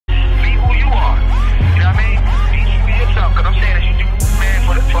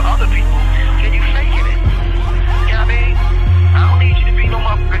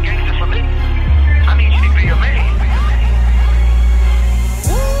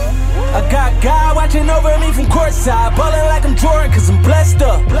watching over me from courtside, ballin' like I'm Jordan, cause I'm blessed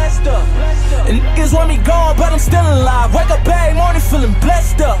up. And niggas want me gone, but I'm still alive. Wake up every morning feeling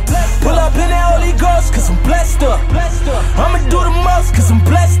blessed up. Pull up in that Holy Ghost, cause I'm blessed up. I'ma do the most, cause I'm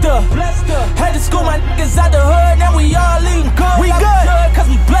blessed up. Had to school my niggas out the hood, now we all eating good. We good, cause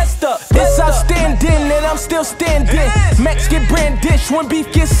we blessed up. It's outstanding, and I'm still standing. Max get brand dish, when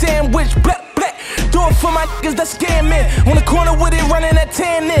beef gets sandwich. Black. Do it for my niggas that scamming. On the corner with it, running that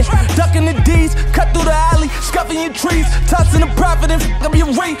 10 in. Ducking the D's, cut through the alley, scuffing your trees, tossing the profit and f up your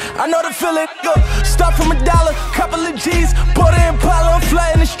rate. I know the feeling, go. Start from $1, couple of G's. Bought an Impala, I'm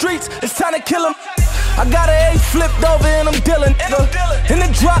flying the streets. It's time to kill 'em. I got an A flipped over and I'm dealing, nigga. In the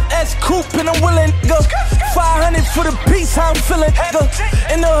drop S coupe and I'm willing, nigga. 500 for the piece, how I'm feeling, nigga.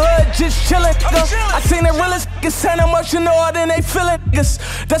 In the hood, just chillin', nigga. I seen the realest niggas sound emotional, then they feelin', niggas.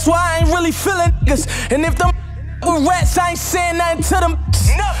 That's why I ain't really feelin', niggas. And if them with rats, I ain't saying nothing to them.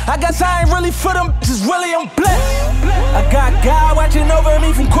 I guess I ain't really for them, just really I'm blessed. I got God watching over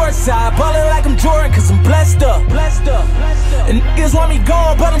me from courtside, ballin' like I'm Jordan, cause I'm blessed up. And niggas want me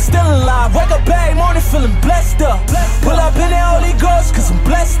gone, but I'm still alive. Wake up every morning feeling blessed up. Pull up in that Holy Ghost, cause I'm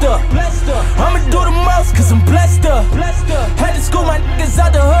blessed up. I'ma do the most, cause I'm blessed up. Had to school my niggas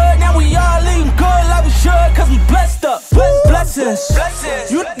out the hood, now we all eating good like we should, cause we blessed up. Blessings,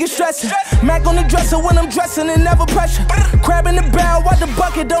 you niggas stressin'. Mac on the dresser when I'm dressing and never pressure. Crab in the barrel, watch the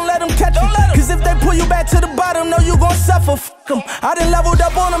bucket, don't let them catch you. Cause if they pull you back to the bottom, know you gon' suffer. F them. I done leveled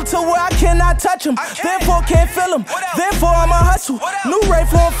up on them to where I cannot touch them. Therefore can't feel them. Therefore I'ma hustle. New rate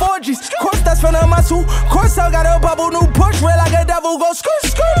for 4Gs. Course that's from the muscle. Course I got a bubble. New push red like a devil. Go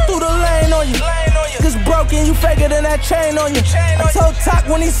skirt through the lane on you. Cause broken, you faker than that chain on you. I told Talk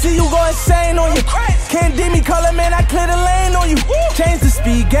when he see you go insane on you. Can't D me, call him man, I clear the lane on you. Change the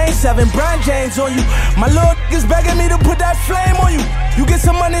speed, game 7, Brian James on you. My little niggas begging me to put that flame on you. You get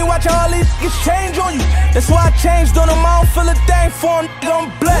some money, watch all these niggas change on you. That's why I changed on them, I don't feel a thing for them, nigga, I'm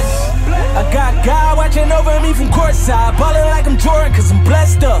blessed. I got God watching over me from courtside, ballin' like I'm Jordan, cause I'm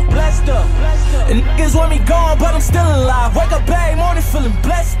blessed up. And niggas want me gone, but I'm still alive. Wake up every morning feeling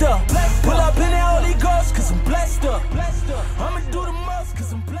blessed up. Pull up in that Holy Ghost, cause I'm blessed up. I'ma do the most.